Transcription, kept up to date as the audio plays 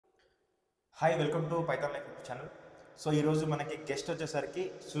Hi welcome to Python life YouTube channel. So ఈరోజు మనకి guest వచ్చేసరికి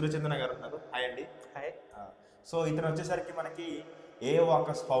సూర్యచంద్రన్ గారు ఉన్నారు. హాయ్ అండి. హాయ్. సో ఇతను వచ్చేసరికి మనకి AI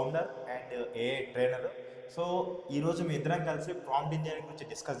walkers founder and AI trainer. So ఈరోజు మీ ఇద్దరం కలిసి ప్రాంప్ట్ ఇంజనీరింగ్ గురించి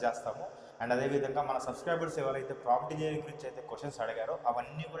డిస్కస్ చేస్తాము. అండ్ అదేవిధంగా మన సబ్స్క్రైబర్స్ ఎవరైతే ప్రాంప్ట్ ఇంజనీరింగ్ గురించి అయితే క్వశ్చన్స్ అడిగారో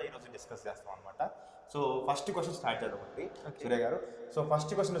అవన్నీ కూడా ఈరోజు డిస్కస్ చేస్తాం అనమాట. సో ఫస్ట్ క్వశ్చన్ స్టార్ట్ చేద్దాం అండి సూర్య గారు. సో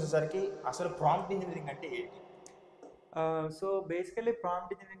ఫస్ట్ క్వశ్చన్ వచ్చేసరికి అసలు ప్రాంప్ట్ ఇంజనీరింగ్ అంటే ఏంటి? సో బేసికలీ ప్రాంప్ట్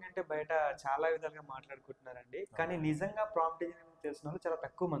ఇంజనీరింగ్ అంటే బయట చాలా విధాలుగా మాట్లాడుకుంటున్నారండి, కానీ నిజంగా ప్రాంప్ట్ ఇంజనీరింగ్ తెలిసిన వాళ్ళు చాలా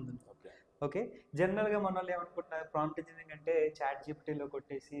తక్కువ మంది ఉన్నారు. ఓకే, జనరల్గా మన వాళ్ళు ఏమనుకుంటున్నారు, ప్రాంప్ట్ ఇంజనీరింగ్ అంటే చాట్ జీపీటీలో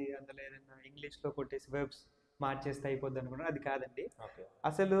కొట్టేసి అందులో ఏదైనా ఇంగ్లీష్లో కొట్టేసి వెబ్స్ మార్చేస్తే అయిపోద్ది అనుకుంటున్నారు. అది కాదండి.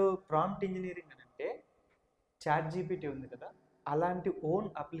 అసలు ప్రాంప్ట్ ఇంజనీరింగ్ అని అంటే చాట్ జీపీటీ ఉంది కదా, అలాంటి ఓన్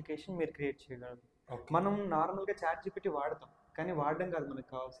అప్లికేషన్ మీరు క్రియేట్ చేయగలరు. మనం నార్మల్గా చాట్ జీపీటీ వాడతాం, కానీ వాడడం కాదు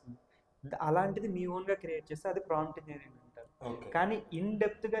మనకు కావాల్సింది. అలాంటిది మీ ఓన్గా క్రియేట్ చేస్తే అది ప్రాంప్ట్ ఇంజనీరింగ్ అంటారు. కానీ ఇన్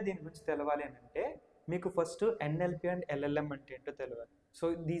డెప్త్గా దీని గురించి తెలవాలి అని అంటే మీకు ఫస్ట్ ఎన్ఎల్పి అండ్ ఎల్ఎల్ఎం అంటే ఏంటో తెలియాలి. So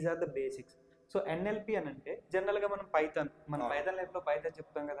these are the basics. So NLP అని అంటే జనరల్గా మనం పైథాన్ లైఫ్లో పైథాన్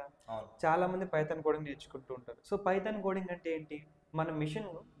చెప్తాం కదా, చాలా మంది పైథాన్ కోడింగ్ నేర్చుకుంటూ ఉంటారు. సో పైథాన్ కోడింగ్ అంటే ఏంటి, మన మిషన్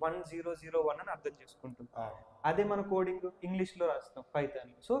 1001 అని అర్థం చేసుకుంటుంది. అదే మన కోడింగ్ ఇంగ్లీష్లో రాస్తాం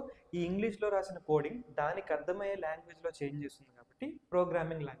పైథాన్. సో ఈ ఇంగ్లీష్లో రాసిన కోడింగ్ దానికి అర్థమయ్యే లాంగ్వేజ్లో చేంజ్ చేస్తుంది కాబట్టి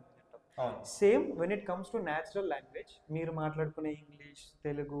programming language. Same when it comes to natural language, మీరు మాట్లాడుకునే ఇంగ్లీష్,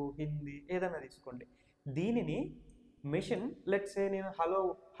 తెలుగు, హిందీ ఏదైనా తీసుకోండి. దీనిని మెషిన్ లెట్స్ సే నేను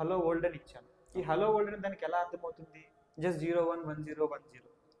హలో వరల్డ్ అని ఇచ్చాను. ఈ హలో వరల్డ్ అని దానికి ఎలా అర్థమవుతుంది, జస్ట్ 011010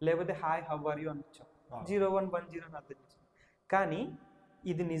 లేకపోతే హాయ్ హౌ ఆర్ యూ అని ఇచ్చాం, 0110 అని అర్థం చేస్తాం. కానీ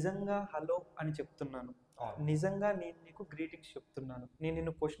ఇది నిజంగా హలో అని చెప్తున్నాను, నిజంగా నేను నీకు గ్రీటింగ్స్ చెప్తున్నాను, నేను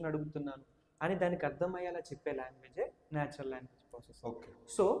నిన్ను క్వశ్చన్ అడుగుతున్నాను అని దానికి అర్థమయ్యేలా చెప్పే లాంగ్వేజే న్యాచురల్ లాంగ్వేజ్ ప్రాసెస్.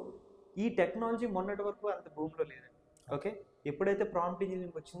 సో ఈ టెక్నాలజీ మొన్నటి వరకు అంత భూమిలో లేదండి. ఓకే, ఎప్పుడైతే ప్రాంప్ట్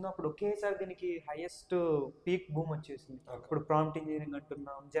ఇంజనీరింగ్ వచ్చిందో అప్పుడు ఒకేసారి దీనికి హైయెస్ట్ పీక్ భూమ్ వచ్చేసింది. ఇప్పుడు ప్రాంప్ట్ ఇంజనీరింగ్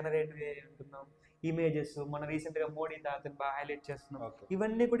అంటున్నాం, జనరేటివ్ ఏఐ అంటున్నాం, ఇమేజెస్ మన రీసెంట్గా మోడీ తాతని బాగా హైలైట్ చేస్తున్నాం.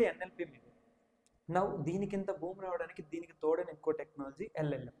 ఇవన్నీ కూడా ఎన్ఎల్పి మీద. నౌ దీనికి ఇంత భూమి రావడానికి దీనికి తోడైన ఇంకో technology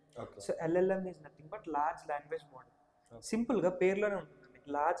LLM. So LLM is nothing but large language model. సింపుల్గా పేర్లోనే ఉంటుందండి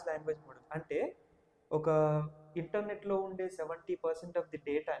లార్జ్ లాంగ్వేజ్ మోడల్. అంటే ఒక ఇంటర్నెట్లో ఉండే 70% ఆఫ్ ది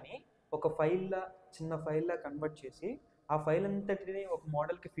డేటాని ఒక చిన్న ఫైల్లా కన్వర్ట్ చేసి ఆ ఫైల్ అంతటిని ఒక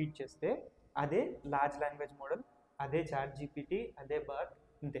మోడల్కి ఫీడ్ చేస్తే అదే లార్జ్ లాంగ్వేజ్ మోడల్, అదే చాట్ జీపీటీ, అదే బాట్.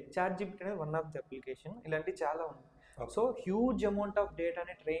 అంతే, చాట్ జీపీటీ అనేది వన్ ఆఫ్ ది అప్లికేషన్. ఇలాంటివి చాలా ఉన్నాయి. సో హ్యూజ్ అమౌంట్ ఆఫ్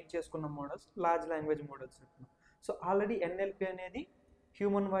డేటాని ట్రైన్ చేసుకున్న మోడల్స్ లార్జ్ లాంగ్వేజ్ మోడల్స్ అంటున్నాం. సో ఆల్రెడీ ఎన్ఎల్పి అనేది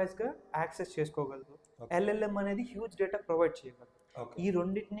హ్యూమన్ వాయిస్గా యాక్సెస్ చేసుకోగలదు, ఎల్ఎల్ఎం అనేది హ్యూజ్ డేటా ప్రొవైడ్ చేయగలదు. ఈ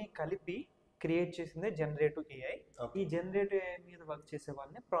రెండింటిని కలిపి క్రియేట్ చేసిందే జనరేటివ్ ఏఐ. ఈ జనరేటివ్ ఏఐ మీద వర్క్ చేసే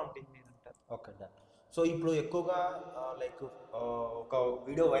వాళ్ళని ప్రాంప్ట్ ఇంజనీర్ అంటారు. ఓకే, సో ఇప్పుడు ఎక్కువగా లైక్ ఒక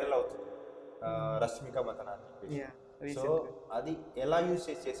వీడియో వైరల్ అవుతుంది రష్మిక మందన అని చెప్పి. సో అది ఎలా యూజ్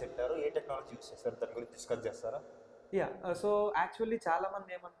చేసేటారు, ఏ టెక్నాలజీ యూజ్ చేస్తారు, దాని గురించి డిస్కస్ చేస్తారా? సో యాక్చువల్లీ చాలా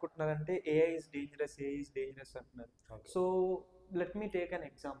మంది ఏమనుకుంటున్నారంటే ఏఐ ఇస్ డేంజరస్ అంటున్నారు. So let me take an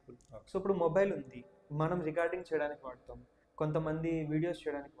example. So ఇప్పుడు మొబైల్ ఉంది, మనం రికార్డింగ్ చేయడానికి వాడతాం, కొంతమంది వీడియోస్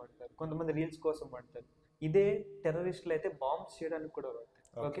చేయడానికి వాడతారు, కొంతమంది రీల్స్ కోసం వాడతారు. ఇదే టెర్రరిస్టులు అయితే బాంబ్స్ చేయడానికి కూడా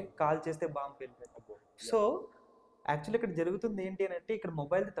వాడతారు. ఓకే, కాల్ చేస్తే బాంబ్ వెళ్ళిపోతారు. సో యాక్చువల్లీ ఇక్కడ జరుగుతుంది ఏంటి అని అంటే ఇక్కడ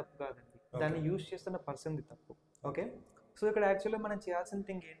మొబైల్ది తప్పు కాదండి, దాన్ని యూజ్ చేస్తున్న పర్సన్ది తప్పు. ఓకే, సో ఇక్కడ యాక్చువల్లీ మనం చేయాల్సిన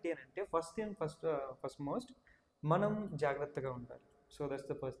థింగ్ ఏంటి అని అంటే ఫస్ట్ మోస్ట్ మనం జాగ్రత్తగా ఉండాలి. So that's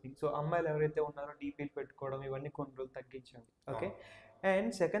the first thing. So అమ్మాయిలు ఎవరైతే ఉన్నారో డీపీలు పెట్టుకోవడం ఇవన్నీ కొన్ని రోజులు తగ్గించండి. ఓకే,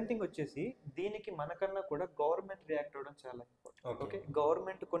 అండ్ సెకండ్ థింగ్ వచ్చేసి దీనికి మనకన్నా కూడా గవర్నమెంట్ రియాక్ట్ అవ్వడం చాలా ఇంపార్టెంట్. ఓకే,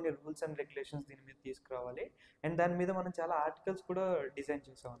 గవర్నమెంట్ కొన్ని రూల్స్ అండ్ రెగ్యులేషన్స్ దీని మీద తీసుకురావాలి. అండ్ దాని మీద మనం చాలా ఆర్టికల్స్ కూడా డిజైన్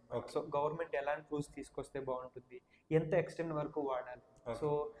చేసాం అన్నమాట. సో గవర్నమెంట్ ఎలాంటి రూల్స్ తీసుకొస్తే బాగుంటుంది, ఎంత ఎక్స్టెండ్ వరకు వాడాలి. సో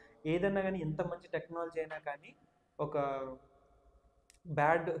ఏదన్నా కానీ ఎంత మంచి టెక్నాలజీ అయినా కానీ ఒక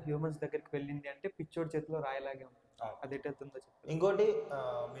బ్యాడ్ హ్యూమన్స్ దగ్గరికి వెళ్ళింది అంటే పిచ్చోడి చేతిలో రాయలాగే ఉంటుంది. అది ఎటుందో చెప్పి ఇంకోటి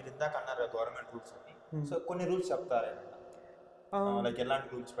మీరు ఇందాక అన్నారు గవర్నమెంట్ రూల్స్ అని. సో కొన్ని రూల్స్ చెప్తారా, లైక్ ఎలాంటి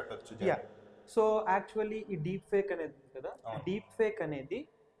రూల్స్ పెట్టొచ్చు? సో యాక్చువల్లీ ఈ డీప్ ఫేక్ అనేది ఉంది కదా, డీప్ ఫేక్ అనేది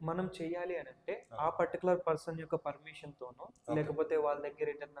మనం చేయాలి అని అంటే ఆ పర్టికులర్ పర్సన్ యొక్క పర్మిషన్ తోనో లేకపోతే వాళ్ళ దగ్గర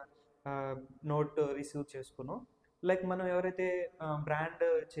ఏదైనా నోట్ రిసీవ్ చేసుకునో, లైక్ మనం ఎవరైతే బ్రాండ్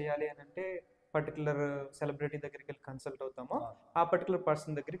చేయాలి అని అంటే పర్టికులర్ సెలబ్రిటీ దగ్గరికి వెళ్ళి కన్సల్ట్ అవుతామో ఆ పర్టికులర్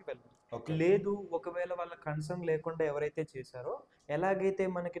పర్సన్ దగ్గరికి వెళ్ళాలి. లేదు ఒకవేళ వాళ్ళ కన్సర్న్ లేకుండా ఎవరైతే చేశారో, ఎలాగైతే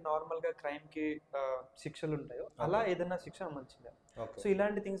మనకి నార్మల్గా క్రైమ్కి శిక్షలు ఉంటాయో అలా ఏదైనా శిక్ష అమలు చేయాలి. సో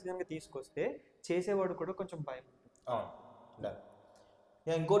ఇలాంటి థింగ్స్ కనుక తీసుకొస్తే చేసేవాడు కూడా కొంచెం భయం ఉంటుంది.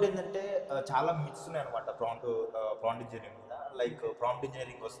 ఇంకోటి ఏంటంటే చాలా మిత్స్ ఉన్నాయి అనమాట ప్రాంప్ట్ ఇంజనీరింగ్ మీద. లైక్ ప్రాంప్ట్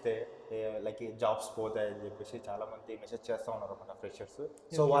ఇంజనీరింగ్ వస్తే లైక్ జాబ్స్ పోతాయని చెప్పేసి చాలామంది మెసేజ్ చేస్తూ ఉన్నారు మన ఫ్రెషర్స్.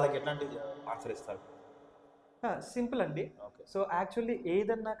 సో వాళ్ళకి ఎట్లాంటి ఆన్సర్ ఇస్తారు? సింపుల్ అండి. ఓకే. సో యాక్చువల్లీ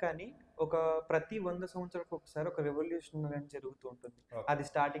ఏదన్నా కానీ ప్రతి 100 సంవత్సరాలకు ఒకసారి ఒక రెవల్యూషన్ అనేది జరుగుతూ ఉంటుంది. అది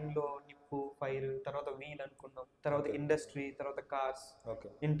స్టార్టింగ్లో నిప్పు, ఫైర్, తర్వాత వీల్ అనుకున్నాం, తర్వాత ఇండస్ట్రీ, తర్వాత కార్స్,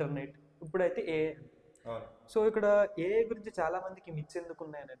 ఇంటర్నెట్, ఇప్పుడైతే ఏఐ. సో ఇక్కడ ఏఐ గురించి చాలా మందికి మిత్స్ ఎందుకు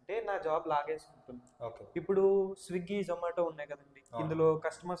ఉన్నాయనంటే నా జాబ్ లాగేసుకుంటుంది. ఇప్పుడు స్విగ్గీ, జొమాటో ఉన్నాయి కదండి, ఇందులో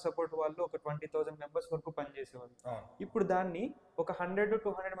కస్టమర్ సపోర్ట్ వాళ్ళు ఒక 20,000 మెంబర్స్ వరకు పనిచేసేవాళ్ళు. ఇప్పుడు దాన్ని ఒక 100 to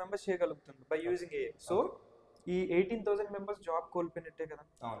 200 మెంబర్స్ చేయగలుగుతుంది బై యూజింగ్ ఏఐ. సో ఈ 18,000 మెంబర్స్ జాబ్ కోల్పోయినట్టే కదా.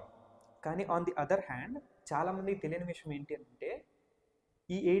 కానీ ఆన్ ది అదర్ హ్యాండ్ చాలా మందికి తెలియని విషయం ఏంటి అంటే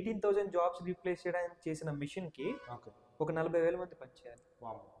ఈ 18,000 జాబ్స్ రీప్లేస్ చేయడానికి చేసిన మిషన్కి ఒక 40,000 మంది పనిచేయాలి.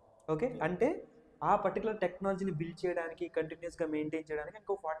 ఓకే, అంటే ఆ పర్టికులర్ టెక్నాలజీని బిల్డ్ చేయడానికి, కంటిన్యూస్గా మెయింటైన్ చేయడానికి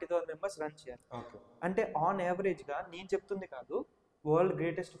ఇంకో 40,000 మెంబర్స్ రన్ చేయాలి. అంటే ఆన్ యావరేజ్గా నేను చెప్తుంది కాదు, world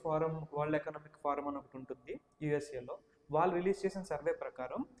greatest form, world economic form అని ఒకటి ఉంటుంది యూఎస్ఏలో, వాళ్ళు రిలీజ్ చేసిన సర్వే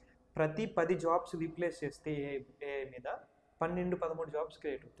ప్రకారం ప్రతి 10 జాబ్స్ రీప్లేస్ చేస్తే ఏఐ మీద 12-13 జాబ్స్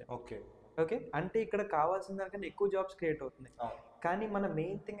క్రియేట్ అవుతాయి. ఓకే, అంటే ఇక్కడ కావాల్సిన దానికన్నా ఎక్కువ జాబ్స్ క్రియేట్ అవుతున్నాయి. కానీ మన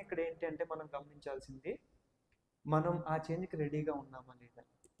మెయిన్ థింగ్ ఇక్కడ ఏంటి అంటే మనం గమనించాల్సింది మనం ఆ చేంజ్కి రెడీగా ఉన్నామా లేదా.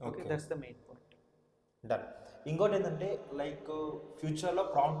 Okay, that's the main point. Done. ఇంకోటి ఏంటంటే లైక్ ఫ్యూచర్లో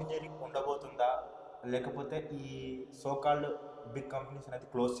ప్రాంప్ట్ ఇంజనీరింగ్ ఉండబోతుందా, లేకపోతే ఈ సోకాల్డ్ బిగ్ కంపెనీస్ అనేది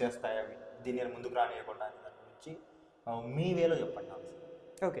క్లోజ్ చేస్తాయి అవి దీన్ని ముందుకు రానియకుండా అనే దాని గురించి మీ వేలో చెప్పండి.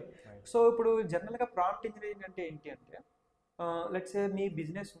 ఓకే, సో ఇప్పుడు జనరల్గా ప్రాంప్ట్ ఇంజనీరింగ్ అంటే ఏంటి అంటే లెట్స్ సే మీ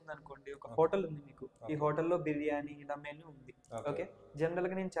బిజినెస్ ఉందనుకోండి, ఒక హోటల్ ఉంది మీకు, ఈ హోటల్లో బిర్యానీ ఇలా మెనూ ఉంది. ఓకే,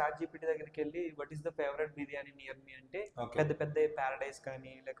 జనరల్గా నేను చాట్ జీపీటీ దగ్గరికి వెళ్ళి what is the favourite biryani near మీ అంటే పెద్ద పెద్ద ప్యారడైస్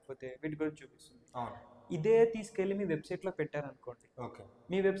కానీ లేకపోతే వీటి గురించి చూపిస్తుంది. ఇదే తీసుకెళ్ళి మీ వెబ్సైట్లో పెట్టారనుకోండి,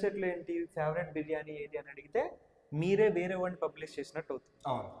 మీ వెబ్సైట్లో ఏంటి ఫేవరెట్ బిర్యానీ ఏది అని అడిగితే మీరే వేరే వాడిని పబ్లిష్ చేసినట్టు అవుతుంది.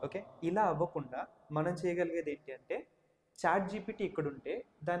 ఓకే, ఇలా అవ్వకుండా మనం చేయగలిగేది ఏంటి అంటే చాట్ జీపీటీ ఇక్కడ ఉంటే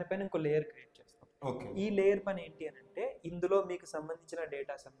దానిపైన ఇంకో లేయర్ క్రియేట్ చేస్తాం. ఈ లేయర్ పని ఏంటి అని అంటే ఇందులో మీకు సంబంధించిన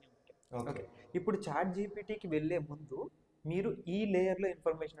డేటాస్ అన్ని ఉంటాయి. ఓకే, ఇప్పుడు చాట్ జీపీటీకి వెళ్ళే ముందు మీరు ఈ లేయర్లో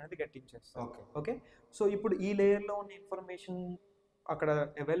ఇన్ఫర్మేషన్ అనేది గట్టించేస్తారు. ఓకే, సో ఇప్పుడు ఈ లేయర్లో ఉన్న ఇన్ఫర్మేషన్ అక్కడ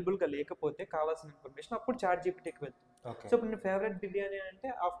అవైలబుల్గా లేకపోతే కావాల్సిన ఇన్ఫర్మేషన్ అప్పుడు చాట్ జీపీటీకి వెళ్తుంది. సో ఇప్పుడు నేను ఫేవరెట్ బిర్యానీ అంటే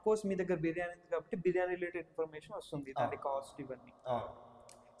ఆఫ్ కోర్స్ మీ దగ్గర బిర్యానీ ఉంది కాబట్టి బిర్యానీ రిలేటెడ్ ఇన్ఫర్మేషన్ వస్తుంది, దాని కాస్ట్ ఇవన్నీ.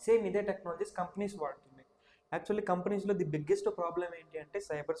 సేమ్ ఇదే టెక్నాలజీస్ కంపెనీస్ వాడుతున్నాయి. యాక్చువల్లీ కంపెనీస్లో ది బిగ్గెస్ట్ ప్రాబ్లం ఏంటి అంటే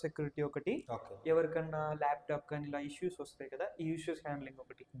సైబర్ సెక్యూరిటీ ఒకటి, ఎవరికన్నా ల్యాప్టాప్ కానీ ఇలా ఇష్యూస్ వస్తాయి కదా, ఈ ఇష్యూస్ హ్యాండ్లింగ్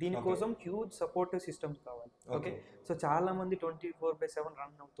ఒకటి. దీనికోసం హ్యూజ్ సపోర్టివ్ సిస్టమ్స్ కావాలి. ఓకే, సో చాలా మంది 24/7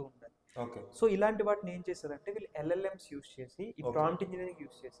 రన్ అవుతూ ఉండాలి. సో ఇలాంటి వాటిని ఏం చేస్తారంటే వీళ్ళు LLMs యూస్ చేసి ఈ ప్రాంప్ట్ ఇంజనీరింగ్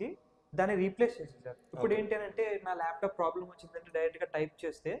యూస్ చేసి దాన్ని రీప్లేస్ చేసేసారు. ఇప్పుడు ఏంటి అంటే నా ల్యాప్టాప్ ప్రాబ్లం వచ్చిందంటే డైరెక్ట్గా టైప్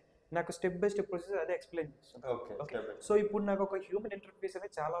చేస్తే నాకు స్టెప్ బై స్టెప్ ప్రొసెస్ అదే ఎక్స్ప్లెయిన్ చేస్తుంది. ఓకే, సో ఇప్పుడు నాకు ఒక హ్యూమన్ ఇంటర్ఫేస్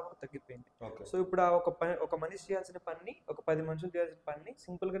అనేది చాలా వరకు తగ్గిపోయింది. సో ఇప్పుడు ఒక మనిషి చేయాల్సిన పని, ఒక 10 మనుషులు చేయాల్సిన పని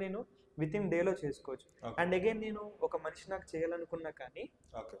సింపుల్గా నేను విత్ ఇన్ డేలో చేసుకోవచ్చు. అండ్ అగైన్ నేను ఒక మనిషి నాకు చేయాలనుకున్నా కానీ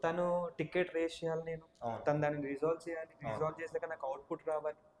తను టికెట్ రేస్ చేయాలి, నేను తను దాన్ని రిజాల్వ్ చేయాలి, రిజాల్వ్ చేసాక నాకు అవుట్పుట్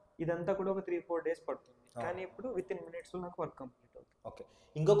రావాలి, ఇదంతా కూడా ఒక 3-4 డేస్ పడుతుంది. కానీ ఇప్పుడు విత్ ఇన్ మినిట్స్లో నాకు వర్క్ కంప్లీట్ అవుతుంది. ఓకే,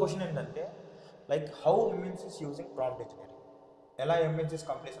 ఇంకో క్వశ్చన్ ఏంటంటే like how MNCs using prompt engineering, ఎలా ఎంఎన్సీస్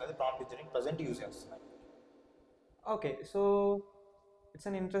కంపెనీస్ అనేది ప్రాంప్ట్ ఇంజనీరింగ్ ప్రజెంట్ యూజ్ చేస్తున్నాయి? Okay, so it's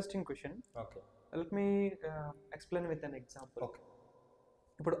an interesting question. Okay, let me explain with an example. Okay,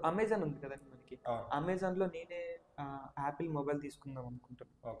 ఇప్పుడు Amazon ఉంది కదండి మనకి, అమెజాన్లో నేనే యాపిల్ మొబైల్ తీసుకుందాం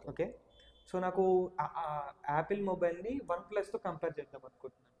అనుకుంటున్నాను. ఓకే, సో నాకు యాపిల్ మొబైల్ని OnePlusతో కంపేర్ చేద్దాం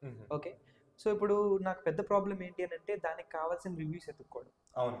అనుకుంటున్నాను. ఓకే, సో ఇప్పుడు నాకు పెద్ద ప్రాబ్లం ఏంటి అని అంటే దానికి కావాల్సిన రివ్యూస్ ఎత్తుక్కోవడం,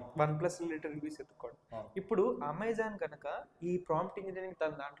 OnePlus రిలేటెడ్ రివ్యూస్ ఎత్తుక్కోవడం. ఇప్పుడు అమెజాన్ కనుక ఈ ప్రాంప్ట్ ఇంజనీరింగ్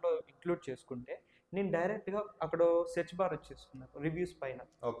తన దాంట్లో ఇంక్లూడ్ చేసుకుంటే నేను డైరెక్ట్గా అక్కడ సెర్చ్ బార్ వచ్చేస్తున్నాను రివ్యూస్ పైన.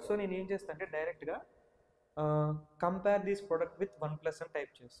 సో నేను ఏం చేస్తాను అంటే డైరెక్ట్గా compare this product with OnePlus అని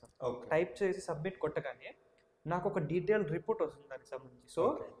టైప్ చేస్తాను. టైప్ చేసి సబ్మిట్ కొట్టగానే నాకు ఒక డీటెయిల్ రిపోర్ట్ వస్తుంది దానికి సంబంధించి. సో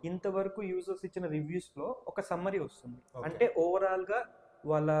ఇంతవరకు యూజర్స్ ఇచ్చిన రివ్యూస్లో ఒక సమ్మరీ వస్తుంది, అంటే ఓవరాల్గా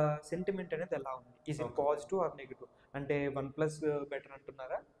వాళ్ళ సెంటిమెంట్ అనేది ఎలా ఉంది, is it positive or negative, అంటే OnePlus బెటర్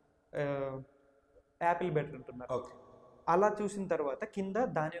అంటున్నారా, యాపిల్ బెటర్ అంటున్నారా. అలా చూసిన తర్వాత కింద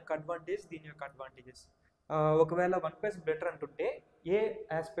దాని యొక్క అడ్వాంటేజ్, దీని యొక్క అడ్వాంటేజెస్, ఒకవేళ OnePlus బెటర్ అంటుంటే ఏ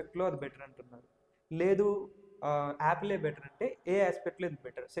ఆస్పెక్ట్లో అది బెటర్ అంటున్నారు, లేదు యాపిలే బెటర్ అంటే ఏ ఆస్పెక్ట్లో ఇది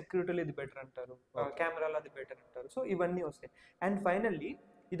బెటర్, సెక్యూరిటీలో ఇది బెటర్ అంటారు, కెమెరాలో అది బెటర్ అంటారు. సో ఇవన్నీ వస్తాయి. అండ్ ఫైనల్లీ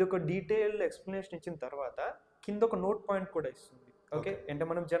ఇది ఒక డీటెయిల్డ్ ఎక్స్ప్లెనేషన్ ఇచ్చిన తర్వాత కింద ఒక నోట్ పాయింట్ కూడా ఇస్తుంది. ఓకే, అంటే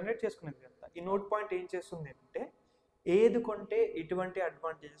మనం జనరేట్ చేసుకునేది అంతా. ఈ నోట్ పాయింట్ ఏం చేస్తుంది అంటే ఏది కొంటే ఎటువంటి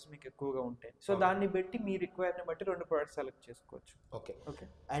అడ్వాంటేజెస్ మీకు ఎక్కువగా ఉంటాయి, సో దాన్ని బట్టి మీ రిక్వైర్ని బట్టి 2 ప్రోడక్ట్స్ సెలెక్ట్ చేసుకోవచ్చు. ఓకే ఓకే,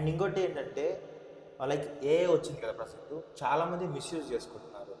 అండ్ ఇంకోటి ఏంటంటే లైక్ ఏఐ వచ్చింది కదా ప్రజెంట్, చాలామంది మిస్యూజ్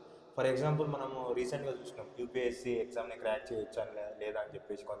చేసుకుంటున్నారు. ఫర్ ఎగ్జాంపుల్ మనము రీసెంట్గా చూసినాం యూపీఎస్సీ ఎగ్జామ్ని క్రాక్ చేయొచ్చు అని లేదా అని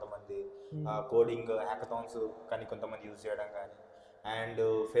చెప్పేసి కొంతమంది కోడింగ్ హ్యాకథాన్స్ కానీ కొంతమంది యూజ్ చేయడం కానీ, అండ్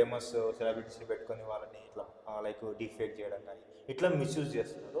ఫేమస్ సెలబ్రిటీస్ని పెట్టుకొని వాళ్ళని ఇట్లా లైక్ డిఫేక్ చేయడం కానీ ఇట్లా మిస్యూజ్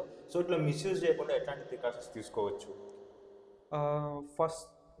చేస్తున్నారు. సో ఇట్లా మిస్యూజ్ చేయకుండా ఎట్లాంటి ప్రికాషన్స్ తీసుకోవచ్చు?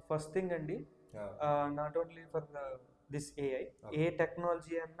 ఫస్ట్ థింగ్ అండి, not only for this AI, A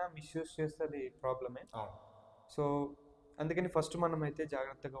technology అన్నా మిస్యూజ్ చేస్తే అది ప్రాబ్లమే. సో అందుకని ఫస్ట్ మనం అయితే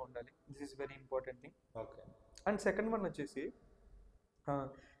జాగ్రత్తగా ఉండాలి. This is very important thing. Okay. And second one వచ్చేసి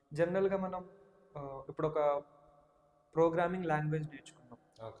జనరల్గా మనం ఇప్పుడు ఒక ప్రోగ్రామింగ్ లాంగ్వేజ్ నేర్చుకున్నాం.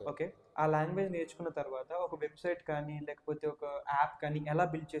 ఓకే, ఆ లాంగ్వేజ్ నేర్చుకున్న తర్వాత ఒక వెబ్సైట్ కానీ లేకపోతే ఒక యాప్ కానీ ఎలా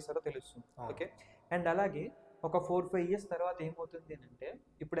బిల్డ్ చేస్తారో తెలుస్తుంది. ఓకే, అండ్ అలాగే ఒక 4-5 years తర్వాత ఏమవుతుంది అంటే,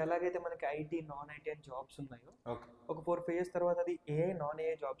 ఇప్పుడు ఎలాగైతే మనకి ఐటీ నాన్ ఐటీ అని జాబ్స్ ఉన్నాయో, ఒక 4-5 years తర్వాత అది ఏఐ నాన్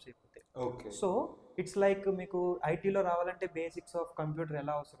ఏఐ జాబ్స్ అయిపోతాయి. సో ఇట్స్ లైక్ మీకు ఐటీలో రావాలంటే బేసిక్స్ ఆఫ్ కంప్యూటర్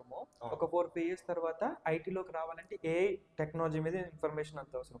ఎలా అవసరమో, ఒక 4-5 years తర్వాత ఐటీలోకి రావాలంటే ఏఐ టెక్నాలజీ మీద ఇన్ఫర్మేషన్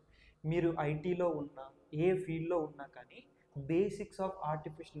అంత అవసరం. మీరు ఐటీలో ఉన్నా ఏ ఫీల్డ్లో ఉన్నా కానీ బేసిక్స్ ఆఫ్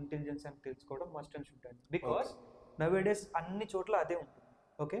ఆర్టిఫిషియల్ ఇంటెలిజెన్స్ అని తెలుసుకోవడం మస్ట్ అండ్ షుడ్ అండి. బికాస్ నవేడేస్ అన్ని చోట్ల అదే ఉంటుంది.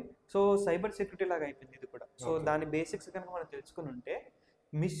 ఓకే, సో సైబర్ సెక్యూరిటీ లాగా అయిపోయింది ఇది కూడా. సో దాని బేసిక్స్ కనుక మనం తెలుసుకుని ఉంటే,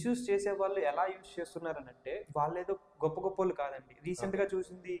 మిస్యూజ్ చేసే వాళ్ళు ఎలా యూజ్ చేస్తున్నారని అంటే, వాళ్ళు ఏదో గొప్ప గొప్పలు కాదండి. రీసెంట్గా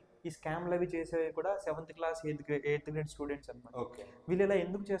చూసింది ఈ స్కామ్లు అవి చేసేవి కూడా 7th class 8th grade students అనమాట. వీళ్ళు ఇలా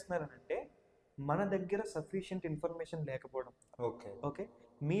ఎందుకు చేస్తున్నారని అంటే, మన దగ్గర సఫిషియంట్ ఇన్ఫర్మేషన్ లేకపోవడం. ఓకే,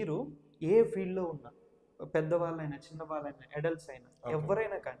 మీరు ఏ ఫీల్డ్లో ఉన్నా, పెద్దవాళ్ళైనా చిన్నవాళ్ళైనా అడల్ట్స్ అయినా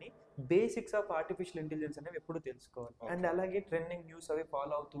ఎవరైనా కానీ బేసిక్స్ ఆఫ్ ఆర్టిఫిషియల్ ఇంటెలిజెన్స్ అనేవి ఎప్పుడు తెలుసుకోవాలి. అండ్ అలాగే ట్రెండింగ్ న్యూస్ అవి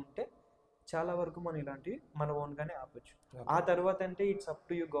ఫాలో అవుతూ ఉంటే చాలా వరకు మనం ఇలాంటివి మన ఓన్గానే ఆపొచ్చు. ఆ తర్వాత అంటే it's up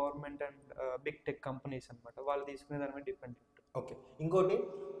to you government and big tech companies అనమాట, వాళ్ళు తీసుకునే దాని మీద డిపెండ్. ఓకే, ఇంకోటి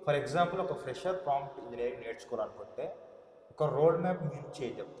ఫర్ ఎగ్జాంపుల్ ఒక ఫ్రెషర్ ప్రాంప్ట్ ఇంజనీరింగ్ నేర్చుకోవాలనుకుంటే ఒక రోడ్ మ్యాప్ మీరు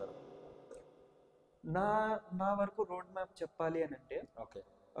చేసి చెప్తారు. నా వరకు రోడ్ మ్యాప్ చెప్పాలి అని అంటే,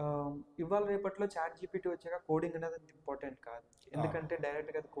 ఇవాళ రేపట్లో చాట్ జీపీటీ వచ్చాక కోడింగ్ అనేది అంత ఇంపార్టెంట్ కాదు. ఎందుకంటే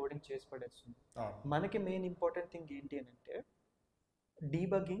డైరెక్ట్గా అది కోడింగ్ చేసి పడేస్తుంది. మనకి మెయిన్ ఇంపార్టెంట్ థింగ్ ఏంటి అని అంటే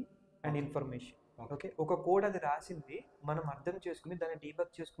డీబగ్గింగ్ అండ్ ఇన్ఫర్మేషన్. ఓకే, ఒక కోడ్ అది రాసింది మనం అర్థం చేసుకుని దాన్ని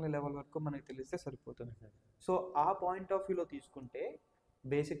డీబగ్ చేసుకునే లెవెల్ వరకు మనకి తెలిస్తే సరిపోతుంది. సో ఆ పాయింట్ ఆఫ్ వ్యూలో తీసుకుంటే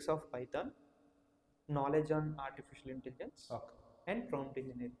basics of Python, knowledge on artificial intelligence and prompt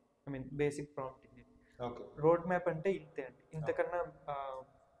engineering, I mean basic prompt engineering. Road map అంటే ఇంతే అండి, ఇంతకన్నా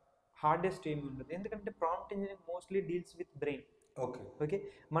హార్డెస్ట్ ఏమి ఉండదు. ఎందుకంటే prompt engineering mostly deals with brain. Okay,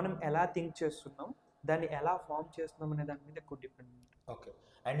 మనం ఎలా థింక్ చేస్తున్నాం, దాన్ని ఎలా ఫామ్ చేస్తున్నాం అనే దాని మీద ఎక్కువ డిపెండ్ ఉంటుంది. ఓకే,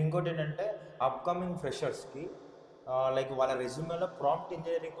 అండ్ ఇంకోటి ఏంటంటే అప్కమింగ్ ఫ్రెషర్స్కి లైక్ వాళ్ళ రెజ్యూమేలో ప్రాంప్ట్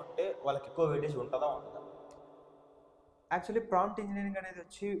ఇంజనీరింగ్ ఉంటే వాళ్ళకి ఎక్కువ వెయిటేజ్ ఉంటుందా? యాక్చువల్లీ ప్రాంప్ట్ ఇంజనీరింగ్ అనేది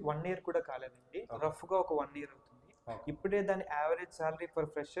వచ్చి 1 year కూడా కాలేదండి, రఫ్గా ఒక 1 year అవుతుంది. ఇప్పుడే దాని average salary for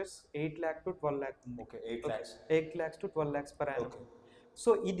freshers 8 lakh to 12 lakh ఉంది. 8 lakhs to 12 lakhs per annum.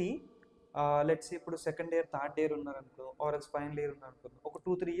 So ఇది లెట్స్ ఇప్పుడు second year third year ఉన్నారనుకో, or else final year ఉన్నారనుకో, ఒక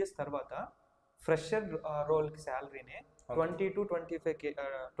 2-3 years తర్వాత ఫ్రెషర్ రోల్కి శాలరీనే 20 to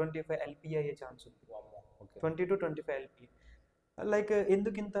 25 LPA అయ్యే ఛాన్స్ ఉంది. 20 to 25 LPA. లైక్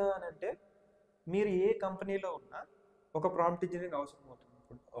ఎందుకు ఇంత అని అంటే, మీరు ఏ కంపెనీలో ఉన్నా ఒక ప్రాంప్ట్ ఇంజనీరింగ్ అవసరం అవుతుంది.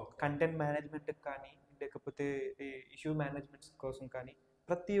 ఇప్పుడు కంటెంట్ మేనేజ్మెంట్కి కానీ లేకపోతే ఇష్యూ మేనేజ్మెంట్ కోసం కానీ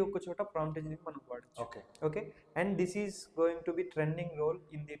ప్రతి ఒక్క చోట ప్రాంప్ట్ ఇంజనీరింగ్ మనం వాడచ్చు. Okay, and this is going to be trending role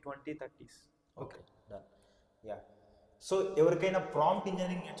in the 2030s. Okay, so ఎవరికైనా ప్రాంప్ట్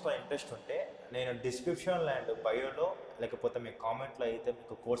ఇంజనీరింగ్ నేర్చుకోవాలి ఇంట్రెస్ట్ ఉంటే నేను డిస్క్రిప్షన్ అండ్ బయోలో లేకపోతే మీ కామెంట్లో అయితే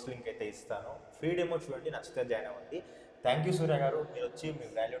మీకు కోర్స్ లింక్ అయితే ఇస్తాను. ఫ్రీ డెమో చూడండి, నచ్చితే జాయిన్ అవ్వండి. థ్యాంక్ యూ సూర్య గారు, మీరు వచ్చి మీ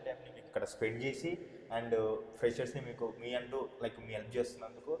వాల్యూ టైంని మీకు ఇక్కడ స్పెండ్ చేసి అండ్ ఫ్రెషర్స్ని మీ అంటూ లైక్ మీ హెల్ప్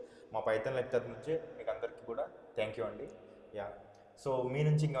చేస్తున్నందుకు మా పైథాన్ లెక్చర్ నుంచి మీకు అందరికీ కూడా థ్యాంక్ యూ అండి. సో మీ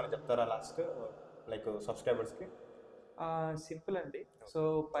నుంచి ఇంకేమైనా చెప్తారా లాస్ట్ లైక్ సబ్స్క్రైబర్స్కి? సింపుల్ అండి. సో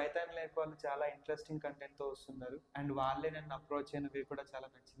పైథాన్ లైఫ్ వాళ్ళు చాలా ఇంట్రెస్టింగ్ కంటెంట్తో వస్తున్నారు అండ్ వాళ్ళే నన్ను అప్రోచ్ అయినవి కూడా చాలా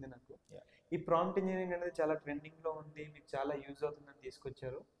నచ్చింది నాకు. ఈ ప్రాంప్ట్ ఇంజనీరింగ్ అనేది చాలా ట్రెండింగ్లో ఉంది, మీకు చాలా యూజ్ అవుతుందని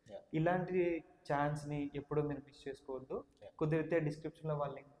తీసుకొచ్చారు. ఇలాంటి ఛాన్స్ని ఎప్పుడూ మీరు మిస్ చేసుకోవద్దు. కుదిరితే డిస్క్రిప్షన్లో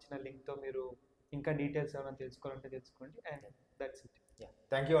వాళ్ళు ఇచ్చిన లింక్తో మీరు ఇంకా డీటెయిల్స్ ఏమైనా తెలుసుకోవాలంటే తెలుసుకోండి. And that's it.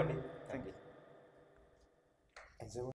 Thank you అండి. Thank you.